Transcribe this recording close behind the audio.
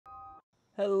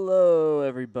Hello,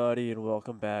 everybody, and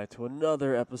welcome back to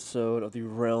another episode of the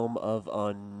Realm of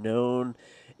Unknown.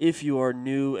 If you are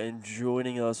new and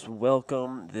joining us,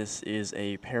 welcome. This is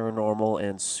a paranormal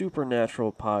and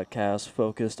supernatural podcast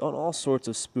focused on all sorts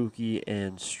of spooky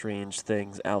and strange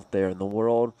things out there in the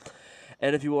world.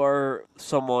 And if you are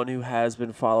someone who has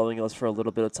been following us for a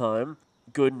little bit of time,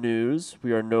 good news,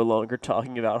 we are no longer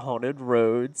talking about haunted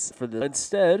roads.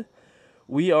 Instead,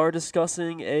 we are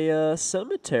discussing a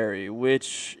cemetery,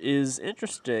 which is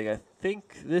interesting. I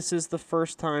think this is the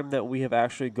first time that we have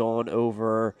actually gone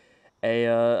over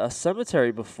a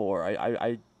cemetery before.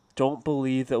 I don't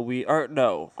believe that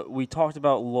no, we talked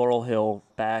about Laurel Hill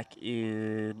back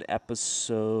in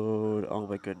episode, oh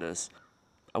my goodness.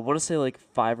 I want to say like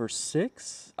 5 or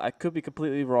 6. I could be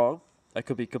completely wrong. I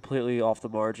could be completely off the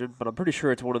margin, but I'm pretty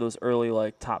sure it's one of those early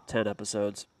like top 10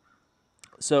 episodes.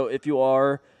 So if you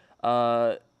are,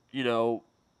 uh, you know,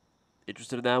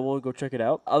 interested in that one, go check it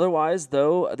out. Otherwise,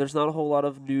 though, there's not a whole lot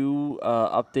of new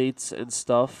updates and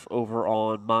stuff over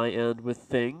on my end with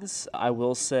things. I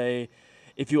will say,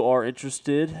 if you are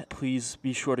interested, please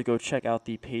be sure to go check out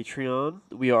the Patreon.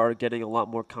 We are getting a lot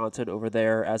more content over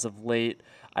there as of late.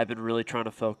 I've been really trying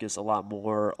to focus a lot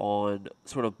more on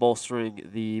sort of bolstering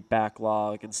the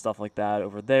backlog and stuff like that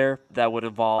over there. That would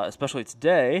involve, especially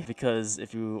today, because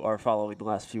if you are following the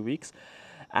last few weeks,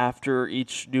 after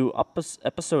each new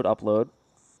episode upload,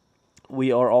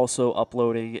 we are also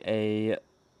uploading a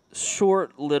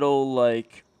short little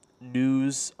like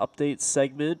news update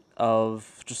segment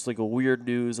of just like a weird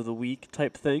news of the week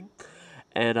type thing.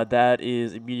 And that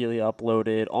is immediately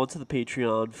uploaded onto the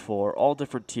Patreon for all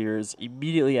different tiers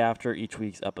immediately after each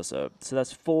week's episode. So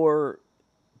that's 4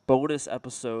 bonus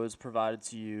episodes provided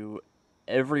to you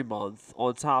every month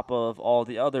on top of all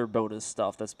the other bonus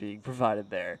stuff that's being provided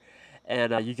there.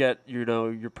 And you get,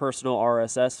 your personal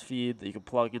RSS feed that you can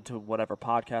plug into whatever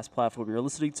podcast platform you're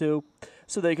listening to,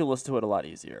 so they can listen to it a lot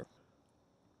easier.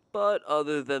 But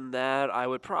other than that, I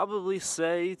would probably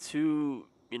say to,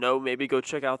 maybe go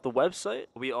check out the website.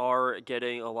 We are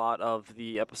getting a lot of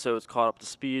the episodes caught up to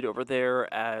speed over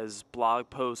there as blog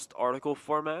post article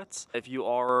formats. If you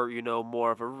are,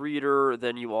 more of a reader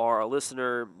than you are a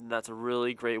listener, that's a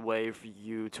really great way for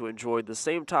you to enjoy the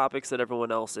same topics that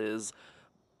everyone else is,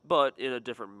 but in a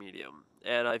different medium.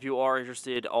 And if you are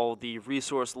interested, all the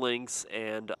resource links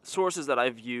and sources that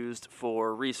I've used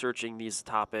for researching these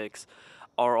topics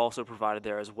are also provided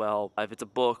there as well. If it's a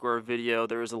book or a video,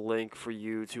 there is a link for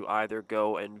you to either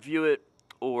go and view it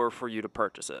or for you to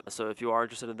purchase it. So if you are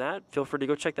interested in that, feel free to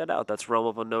go check that out. That's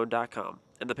realmofunknown.com.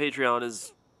 And the Patreon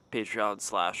is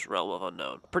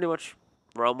patreon.com/realmofunknown. Pretty much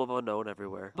Realm of Unknown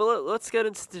everywhere. But let's get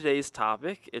into today's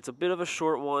topic. It's a bit of a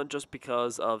short one just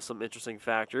because of some interesting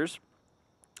factors.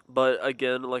 But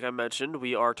again, like I mentioned,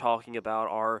 we are talking about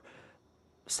our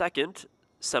second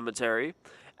cemetery,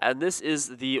 and this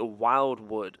is the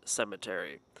Wildwood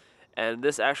Cemetery. And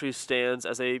this actually stands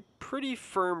as a pretty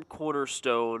firm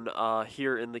cornerstone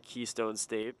here in the Keystone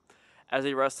State as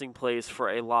a resting place for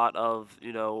a lot of,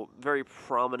 very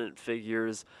prominent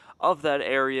figures of that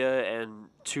area and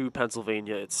to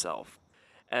Pennsylvania itself.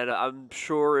 And I'm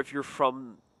sure if you're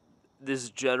from this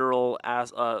general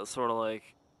sort of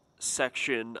like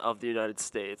section of the United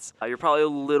States, you're probably a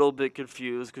little bit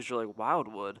confused because you're like,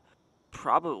 Wildwood?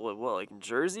 Probably, what, like in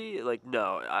Jersey? Like,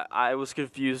 no, I was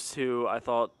confused too. I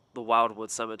thought the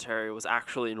Wildwood Cemetery was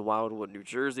actually in Wildwood, New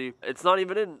Jersey. It's not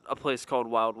even in a place called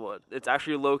Wildwood. It's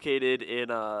actually located in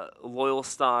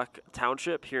Loyalstock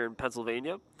Township here in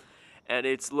Pennsylvania, and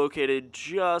it's located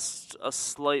just a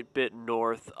slight bit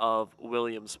north of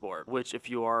Williamsport, which if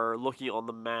you are looking on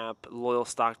the map,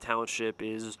 Loyalstock Township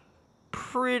is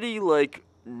pretty like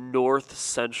north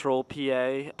central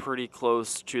PA, pretty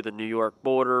close to the New York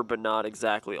border, but not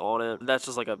exactly on it. That's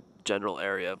just like a general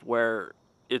area of where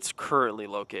it's currently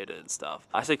located and stuff.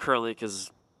 I say currently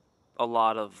because a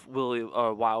lot of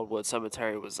Wildwood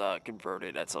Cemetery was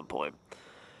converted at some point.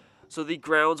 So the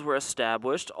grounds were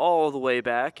established all the way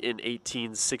back in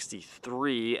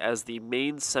 1863 as the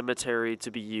main cemetery to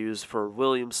be used for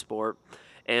Williamsport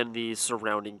and the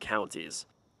surrounding counties.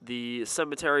 The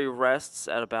cemetery rests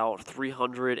at about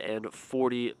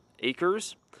 340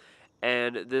 acres,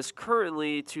 and this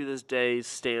currently, to this day,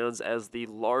 stands as the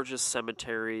largest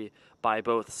cemetery by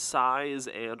both size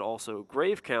and also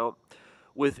grave count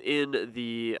within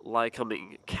the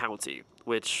Lycoming County,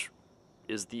 which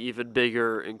is the even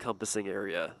bigger encompassing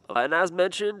area. And as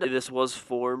mentioned, this was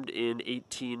formed in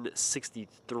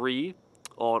 1863,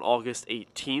 on August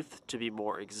 18th to be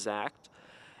more exact.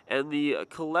 and the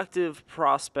collective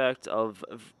prospect of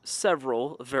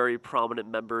several very prominent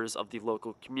members of the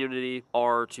local community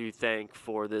are to thank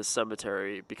for this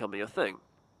cemetery becoming a thing.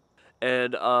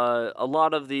 And a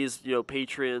lot of these,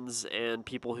 patrons and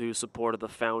people who supported the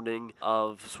founding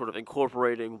of sort of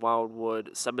incorporating Wildwood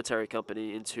Cemetery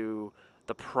Company into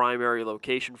the primary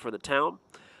location for the town,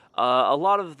 a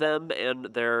lot of them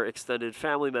and their extended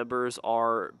family members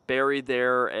are buried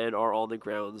there and are on the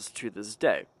grounds to this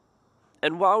day.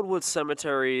 And Wildwood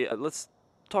Cemetery, let's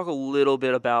talk a little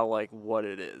bit about like what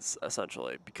it is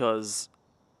essentially, because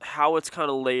how it's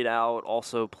kind of laid out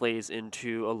also plays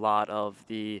into a lot of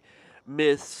the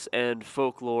myths and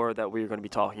folklore that we're going to be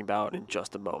talking about in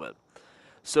just a moment.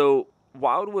 So,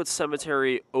 Wildwood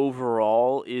Cemetery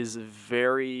overall is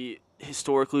very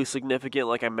historically significant.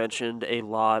 Like I mentioned, a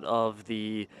lot of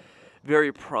the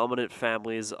very prominent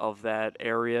families of that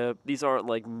area. These aren't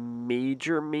like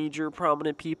major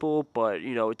prominent people, but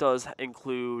it does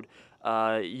include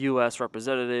U.S.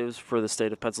 representatives for the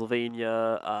state of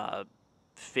Pennsylvania,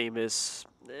 famous,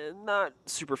 not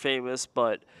super famous,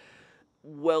 but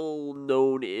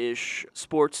well-known-ish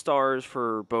sports stars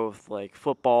for both like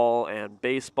football and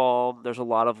baseball. There's a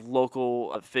lot of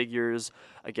local figures,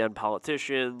 again,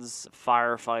 politicians,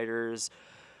 firefighters,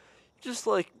 just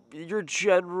like your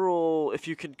general, if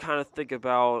you can kind of think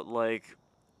about like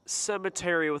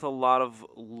cemetery with a lot of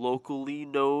locally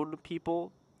known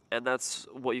people, and that's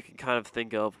what you can kind of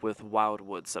think of with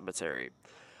Wildwood Cemetery.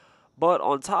 But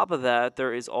on top of that,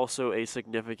 there is also a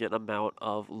significant amount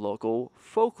of local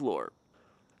folklore.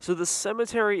 So the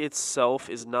cemetery itself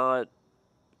is not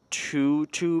too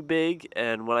big,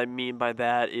 and what I mean by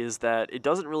that is that it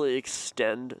doesn't really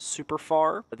extend super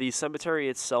far. The cemetery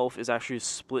itself is actually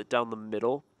split down the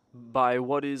middle by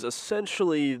what is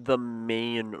essentially the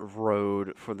main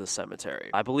road for the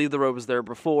cemetery. I believe the road was there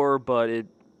before, but it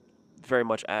very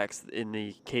much acts in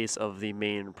the case of the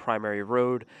main primary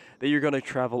road that you're going to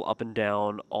travel up and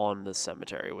down on the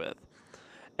cemetery with.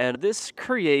 And this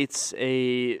creates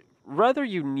a rather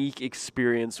unique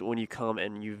experience when you come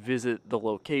and you visit the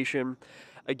location.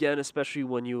 Again, especially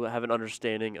when you have an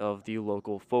understanding of the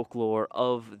local folklore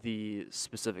of the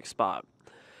specific spot.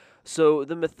 So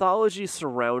the mythology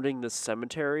surrounding the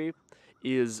cemetery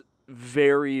is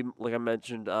very, like I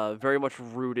mentioned, very much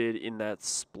rooted in that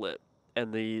split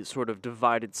and the sort of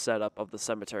divided setup of the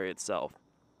cemetery itself.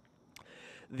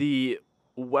 The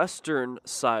western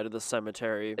side of the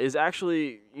cemetery is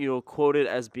actually, quoted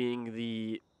as being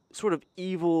the sort of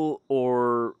evil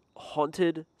or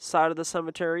haunted side of the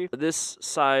cemetery. This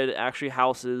side actually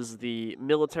houses the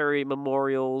military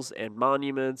memorials and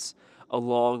monuments,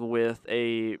 along with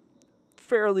a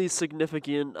fairly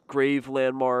significant grave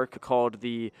landmark called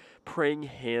the Praying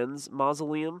Hands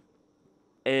Mausoleum.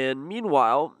 And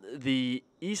meanwhile, the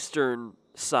eastern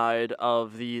side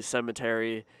of the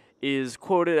cemetery is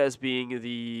quoted as being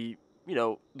the,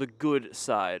 the good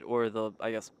side, or the,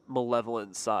 I guess,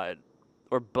 malevolent side,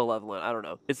 or benevolent, I don't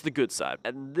know. It's the good side.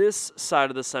 And this side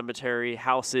of the cemetery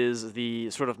houses the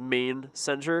sort of main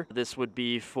center. This would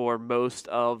be for most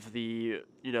of the,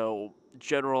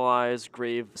 generalized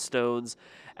gravestones,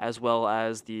 as well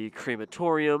as the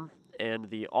crematorium and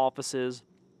the offices,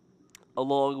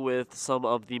 along with some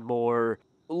of the more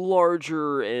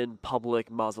larger and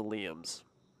public mausoleums.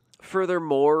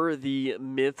 Furthermore, the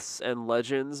myths and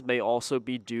legends may also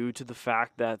be due to the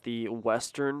fact that the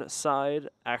western side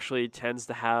actually tends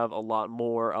to have a lot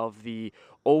more of the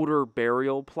older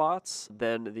burial plots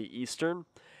than the eastern.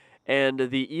 And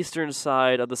the eastern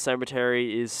side of the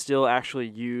cemetery is still actually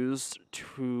used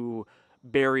to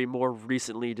bury more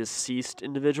recently deceased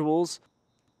individuals.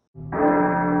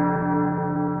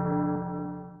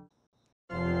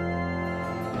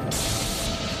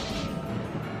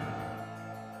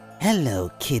 Hello,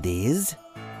 kiddies.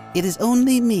 It is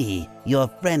only me, your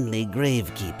friendly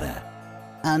gravekeeper.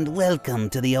 And welcome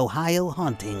to the Ohio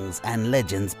Hauntings and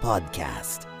Legends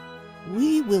podcast.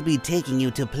 We will be taking you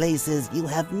to places you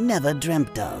have never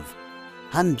dreamt of.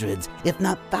 Hundreds, if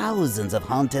not thousands, of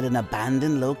haunted and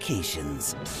abandoned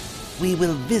locations. We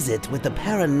will visit with the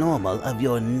paranormal of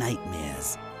your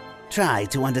nightmares. Try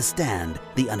to understand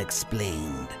the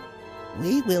unexplained.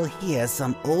 We will hear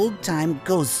some old-time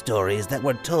ghost stories that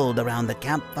were told around the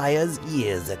campfires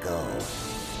years ago.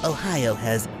 Ohio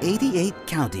has 88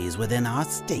 counties within our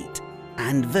state,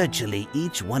 and virtually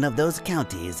each one of those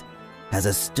counties has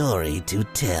a story to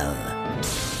tell.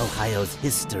 Ohio's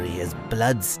history is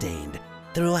blood-stained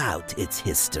throughout its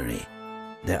history.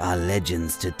 There are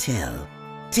legends to tell,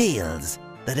 tales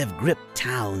that have gripped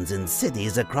towns and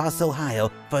cities across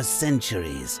Ohio for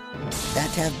centuries, that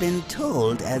have been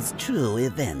told as true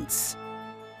events.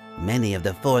 Many of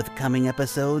the forthcoming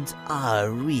episodes are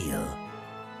real.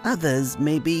 Others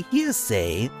may be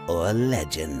hearsay or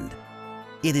legend.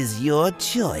 It is your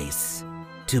choice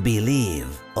to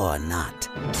believe or not.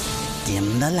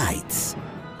 Dim the lights,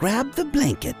 grab the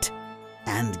blanket,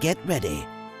 and get ready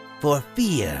for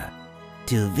fear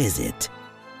to visit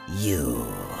you.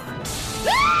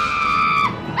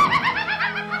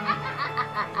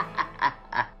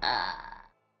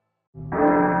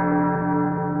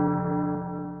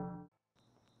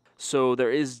 So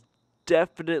there is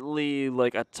definitely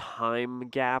like a time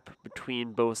gap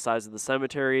between both sides of the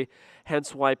cemetery,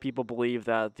 hence why people believe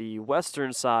that the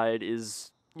western side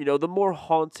is, the more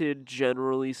haunted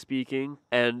generally speaking,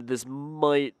 and this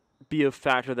might be a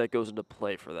factor that goes into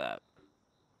play for that.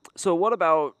 So what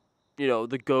about,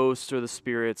 the ghosts or the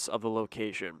spirits of the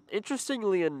location?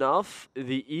 Interestingly enough,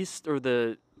 the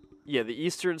eastern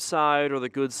side or the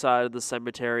good side of the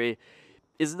cemetery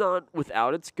is not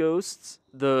without its ghosts.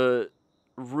 The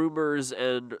rumors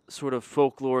and sort of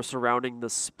folklore surrounding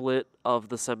the split of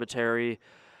the cemetery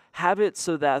have it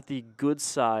so that the good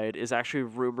side is actually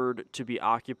rumored to be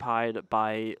occupied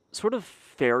by sort of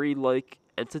fairy-like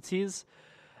entities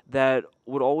that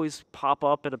would always pop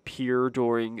up and appear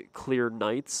during clear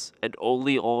nights and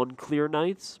only on clear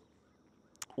nights,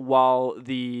 while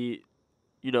the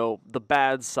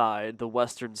bad side, the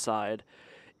western side,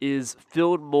 is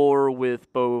filled more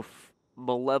with both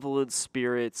malevolent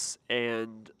spirits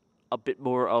and a bit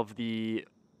more of the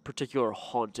particular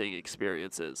haunting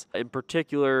experiences. In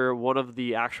particular, one of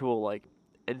the actual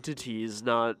entities,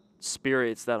 not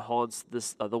spirits, that haunts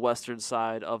this the western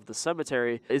side of the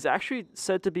cemetery is actually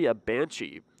said to be a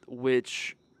banshee,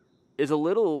 which is a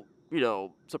little,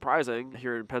 surprising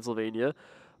here in Pennsylvania.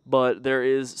 But there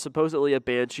is supposedly a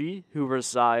banshee who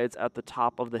resides at the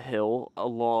top of the hill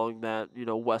along that,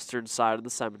 western side of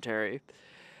the cemetery.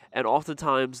 And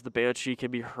oftentimes the banshee can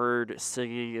be heard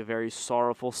singing a very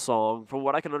sorrowful song. From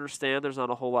what I can understand, there's not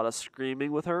a whole lot of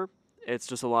screaming with her. It's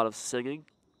just a lot of singing.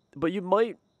 But you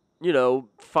might,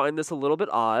 find this a little bit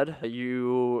odd.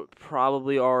 You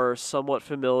probably are somewhat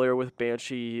familiar with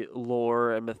banshee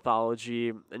lore and mythology,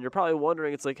 and you're probably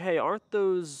wondering, it's like, hey, aren't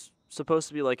those supposed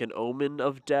to be like an omen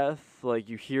of death? Like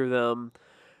you hear them,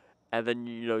 and then,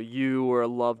 you or a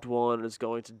loved one is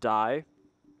going to die.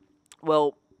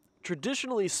 Well,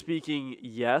 traditionally speaking,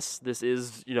 yes, this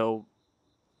is,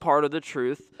 part of the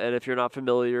truth. And if you're not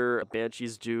familiar,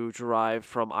 banshees do derive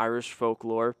from Irish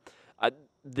folklore.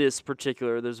 There's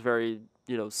very,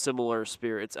 similar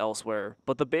spirits elsewhere.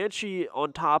 But the banshee,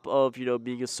 on top of,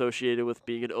 being associated with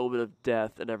being an omen of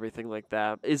death and everything like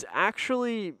that, is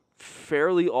actually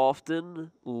fairly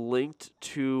often linked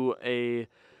to a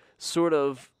sort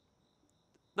of,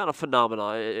 not a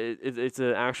phenomenon, it's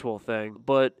an actual thing,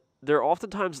 but they're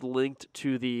oftentimes linked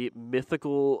to the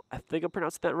mythical, I think I'm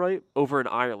pronouncing that right, over in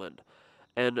Ireland.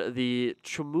 And the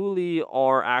Chumuli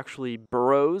are actually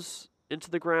burrows into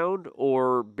the ground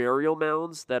or burial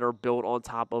mounds that are built on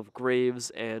top of graves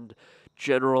and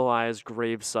generalized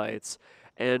grave sites.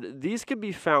 And these can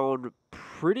be found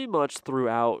pretty much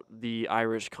throughout the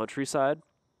Irish countryside.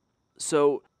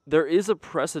 So there is a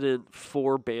precedent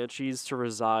for banshees to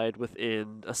reside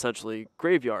within essentially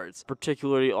graveyards,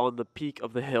 particularly on the peak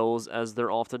of the hills, as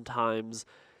they're oftentimes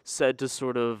said to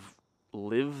sort of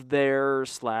live there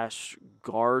 /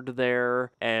 guard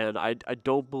there. And I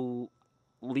don't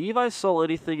believe I saw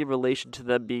anything in relation to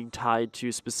them being tied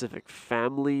to specific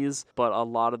families, but a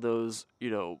lot of those,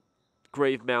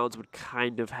 grave mounds would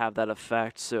kind of have that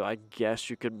effect. So I guess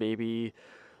you could maybe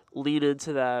lean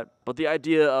into that. But the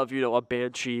idea of, a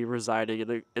banshee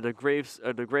residing in a grave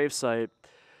site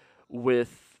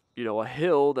with, a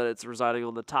hill that it's residing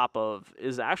on the top of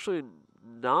is actually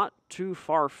not too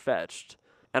far fetched.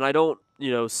 And I don't,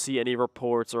 see any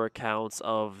reports or accounts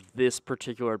of this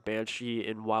particular banshee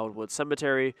in Wildwood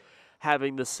Cemetery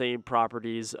having the same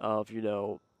properties of,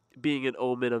 being an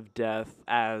omen of death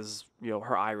as,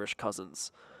 her Irish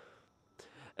cousins.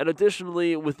 And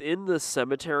additionally, within the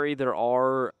cemetery, there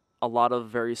are a lot of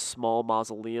very small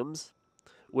mausoleums.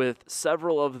 With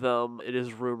several of them, it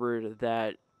is rumored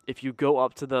that if you go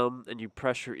up to them and you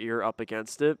press your ear up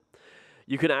against it,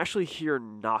 you can actually hear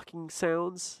knocking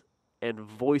sounds and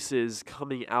voices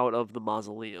coming out of the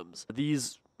mausoleums.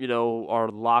 These, are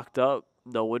locked up.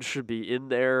 No one should be in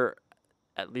there,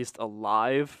 at least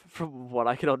alive, from what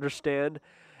I can understand.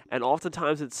 And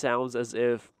oftentimes it sounds as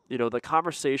if, the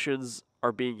conversations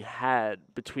are being had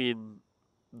between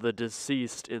the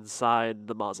deceased inside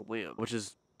the mausoleum, which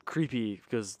is creepy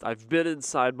because I've been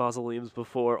inside mausoleums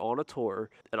before on a tour,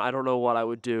 and I don't know what I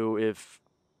would do if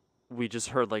we just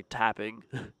heard like tapping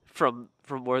from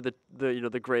where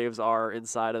the graves are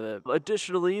inside of it.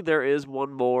 Additionally, there is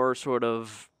one more sort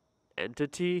of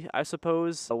entity, I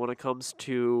suppose, when it comes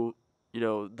to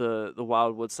the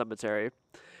Wildwood Cemetery,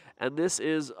 and this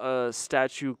is a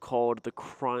statue called the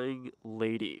Crying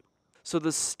Lady. So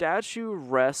the statue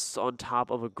rests on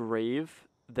top of a grave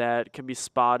that can be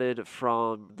spotted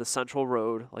from the central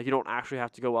road. Like, you don't actually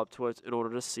have to go up to it in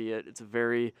order to see it. It's a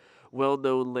very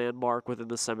well-known landmark within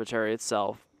the cemetery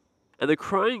itself. And the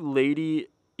Crying Lady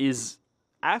is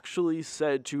actually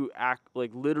said to act,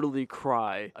 like, literally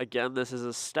cry. Again, this is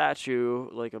a statue,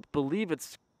 like, I believe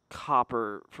it's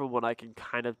copper from what I can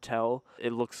kind of tell.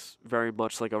 It looks very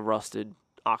much like a rusted,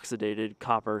 oxidated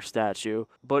copper statue,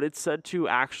 but it's said to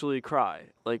actually cry,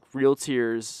 like real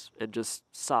tears, and just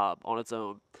sob on its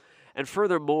own. And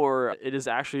furthermore, it is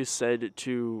actually said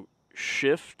to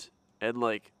shift and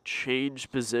like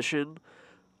change position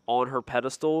on her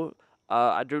pedestal.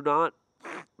 I do not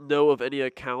know of any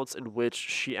accounts in which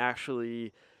she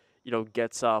actually,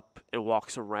 gets up and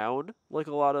walks around like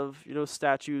a lot of,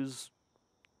 statues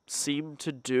seem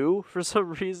to do for some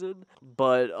reason.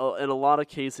 But in a lot of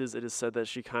cases, it is said that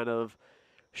she kind of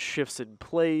shifts in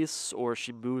place or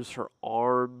she moves her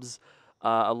arms.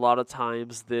 A lot of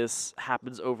times this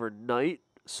happens overnight,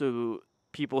 so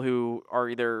people who are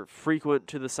either frequent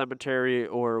to the cemetery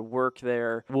or work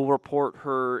there will report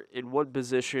her in one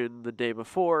position the day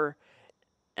before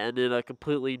and in a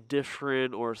completely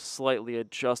different or slightly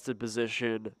adjusted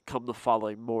position come the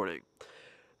following morning.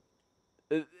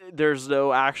 There's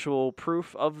no actual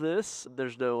proof of this.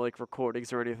 There's no like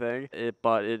recordings or anything,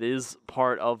 but it is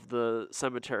part of the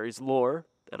cemetery's lore,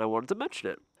 and I wanted to mention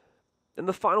it. And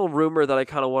the final rumor that I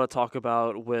kind of want to talk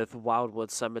about with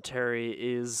Wildwood Cemetery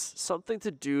is something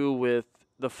to do with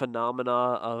the phenomena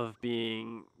of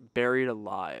being buried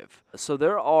alive. So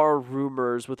there are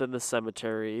rumors within the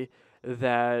cemetery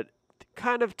that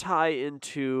kind of tie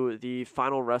into the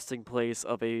final resting place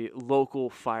of a local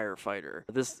firefighter.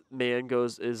 This man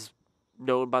is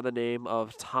known by the name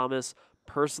of Thomas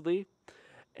Pursley,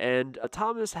 and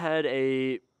Thomas had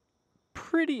a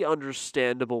pretty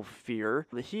understandable fear.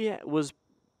 He was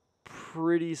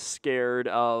pretty scared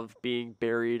of being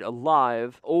buried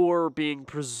alive or being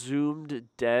presumed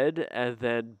dead and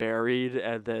then buried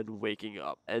and then waking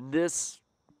up. And this,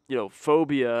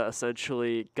 phobia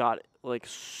essentially got like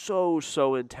so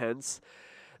intense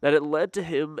that it led to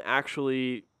him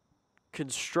actually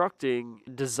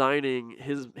designing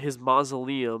his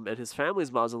mausoleum and his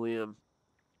family's mausoleum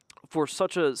for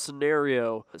such a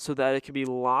scenario so that it can be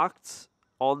locked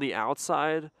on the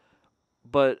outside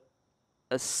but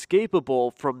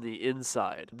escapable from the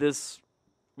inside. This,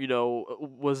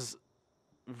 was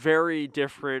very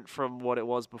different from what it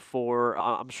was before.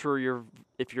 I'm sure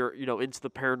if you're, into the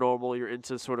paranormal, you're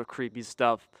into sort of creepy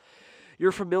stuff.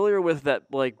 You're familiar with that,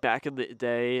 like back in the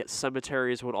day,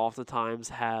 cemeteries would oftentimes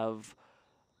have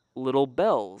little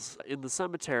bells in the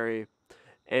cemetery,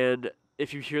 and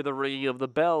if you hear the ringing of the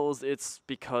bells, it's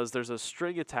because there's a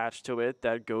string attached to it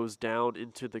that goes down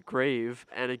into the grave,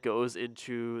 and it goes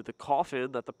into the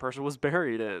coffin that the person was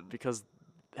buried in, because,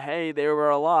 hey, they were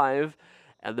alive,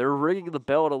 and they're ringing the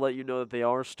bell to let you know that they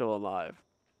are still alive.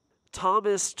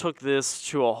 Thomas took this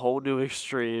to a whole new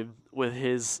extreme with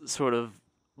his sort of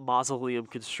mausoleum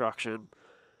construction,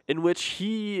 in which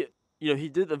he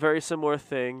did a very similar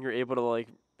thing. You're able to, like,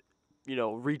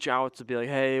 reach out to be like,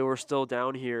 hey, we're still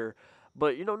down here.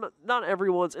 But, not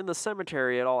everyone's in the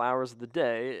cemetery at all hours of the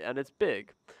day, and it's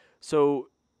big. So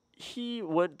he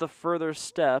went the further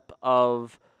step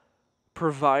of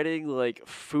providing, like,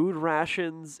 food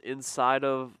rations inside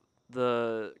of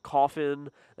the coffin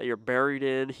that you're buried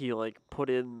in. He, like, put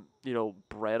in,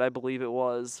 bread, I believe it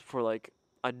was, for, like,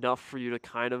 enough for you to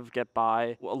kind of get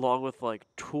by, along with, like,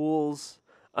 tools.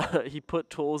 He put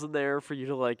tools in there for you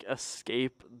to, like,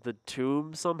 escape the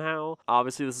tomb somehow.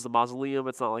 Obviously, this is a mausoleum.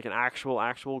 It's not like an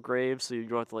actual grave, so you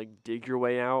don't have to, like, dig your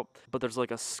way out. But there's,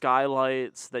 like, a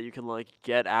skylight so that you can, like,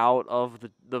 get out of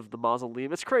the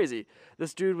mausoleum. It's crazy.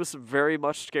 This dude was very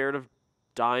much scared of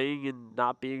dying and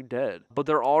not being dead. But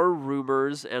there are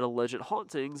rumors and alleged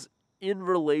hauntings in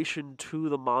relation to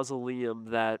the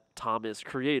mausoleum that Thomas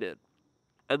created.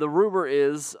 And the rumor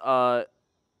is,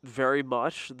 very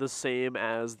much the same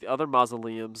as the other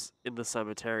mausoleums in the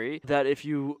cemetery, that if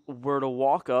you were to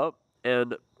walk up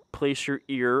and place your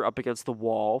ear up against the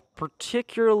wall,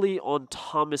 particularly on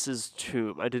Thomas's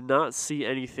tomb, I did not see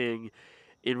anything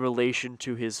in relation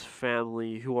to his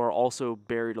family who are also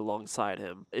buried alongside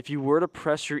him. If you were to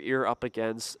press your ear up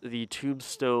against the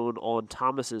tombstone on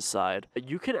Thomas's side,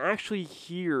 you can actually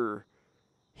hear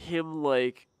him,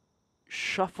 like,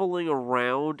 shuffling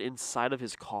around inside of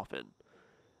his coffin.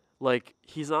 Like,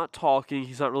 he's not talking,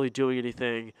 he's not really doing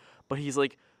anything, but he's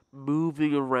like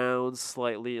moving around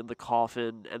slightly in the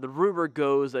coffin. And the rumor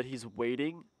goes that he's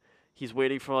waiting. He's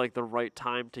waiting for like the right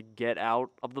time to get out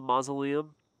of the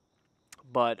mausoleum.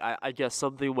 But I guess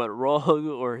something went wrong,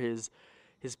 or his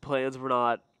plans were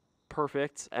not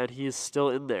perfect, and he is still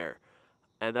in there.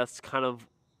 And that's kind of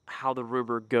how the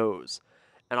rumor goes.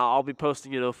 And I'll be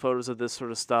posting, photos of this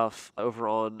sort of stuff over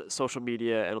on social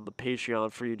media and on the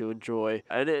Patreon for you to enjoy.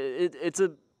 And it's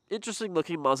a interesting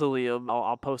looking mausoleum.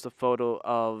 I'll post a photo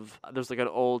of, there's like an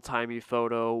old timey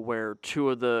photo where two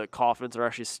of the coffins are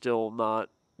actually still not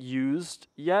used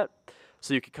yet.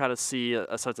 So you can kind of see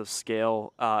a sense of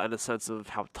scale and a sense of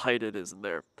how tight it is in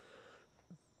there.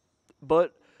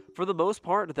 But for the most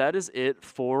part, that is it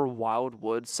for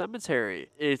Wildwood Cemetery.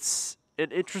 It's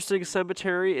an interesting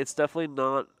cemetery. It's definitely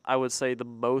not, I would say, the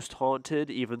most haunted,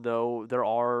 even though there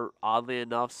are, oddly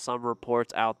enough, some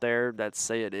reports out there that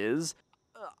say it is.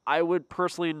 I would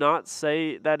personally not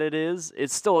say that it is.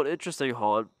 It's still an interesting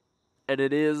haunt, and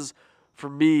it is, for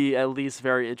me at least,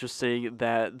 very interesting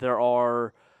that there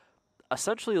are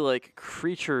essentially like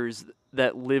creatures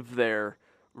that live there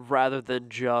rather than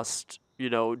just,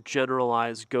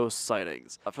 generalized ghost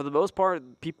sightings. For the most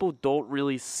part, people don't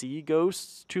really see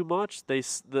ghosts too much.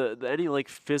 Any like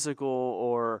physical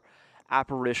or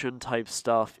apparition type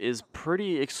stuff is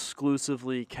pretty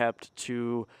exclusively kept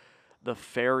to the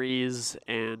fairies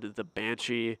and the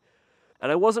banshee.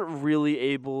 And I wasn't really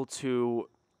able to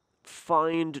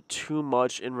find too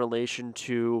much in relation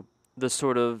to the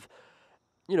sort of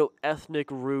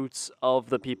ethnic roots of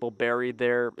the people buried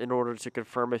there in order to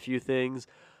confirm a few things.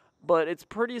 But it's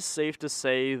pretty safe to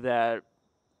say that,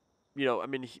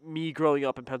 me growing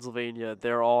up in Pennsylvania,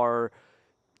 there are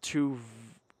two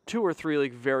or three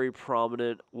like very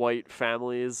prominent white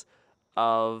families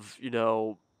of,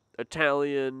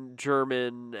 Italian,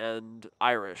 German, and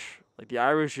Irish. Like the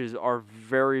Irish are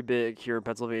very big here in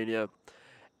Pennsylvania.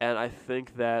 And I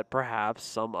think that perhaps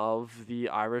some of the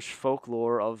Irish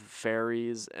folklore of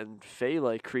fairies and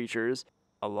fae-like creatures,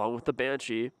 along with the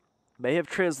banshee, may have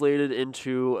translated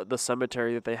into the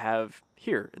cemetery that they have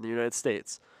here in the United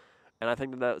States. And I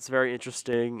think that that's very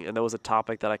interesting, and that was a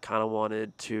topic that I kind of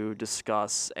wanted to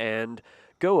discuss and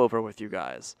go over with you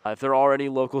guys. If there are any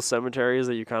local cemeteries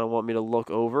that you kind of want me to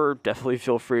look over, definitely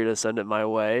feel free to send it my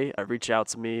way. Reach out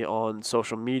to me on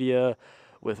social media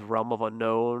with Realm of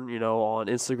Unknown, on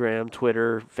Instagram,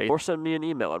 Twitter, Facebook, or send me an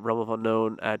email at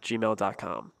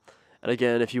realmofunknown@gmail.com. And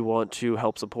again, if you want to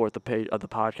help support the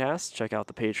podcast, check out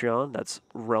the Patreon. That's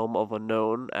Realm of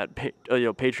Unknown at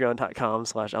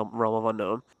patreon.com/Realm of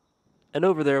Unknown. And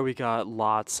over there, we got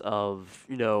lots of,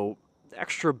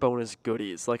 extra bonus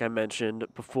goodies. Like I mentioned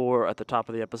before at the top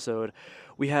of the episode,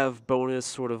 we have bonus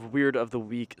sort of Weird of the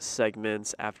Week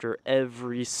segments after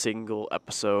every single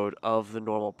episode of the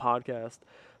normal podcast.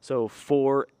 So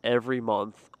 4 every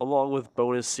month, along with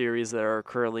bonus series that are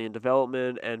currently in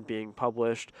development and being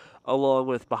published, along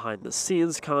with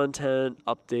behind-the-scenes content,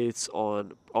 updates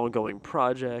on ongoing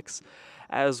projects,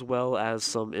 as well as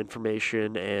some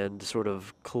information and sort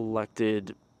of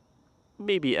collected,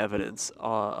 maybe evidence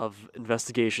of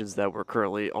investigations that were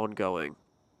currently ongoing.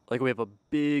 Like we have a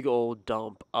big old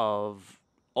dump of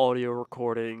audio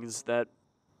recordings that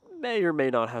may or may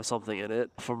not have something in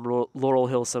it from Laurel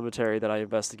Hill Cemetery that I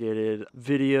investigated,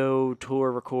 video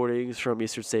tour recordings from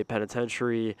Eastern State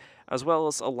Penitentiary, as well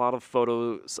as a lot of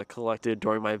photos I collected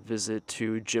during my visit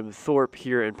to Jim Thorpe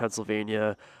here in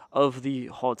Pennsylvania of the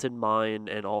haunted mine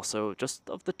and also just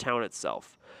of the town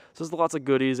itself. So there's lots of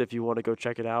goodies if you want to go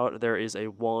check it out. There is a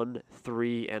 $1,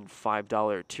 $3, and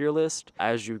 $5 tier list.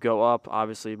 As you go up,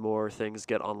 obviously more things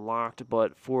get unlocked,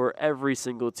 but for every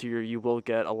single tier, you will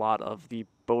get a lot of the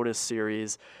bonus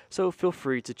series, so feel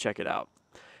free to check it out.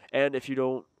 And if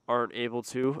you aren't able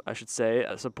to, I should say,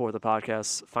 support the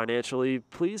podcast financially,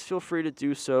 please feel free to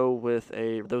do so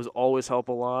those always help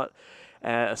a lot.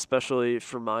 Especially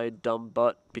for my dumb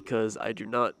butt, because I do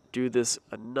not do this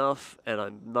enough and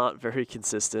I'm not very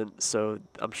consistent, so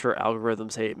I'm sure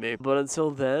algorithms hate me. But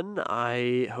until then,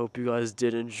 I hope you guys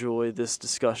did enjoy this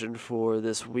discussion for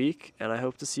this week, and I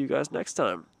hope to see you guys next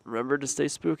time. Remember to stay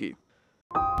spooky.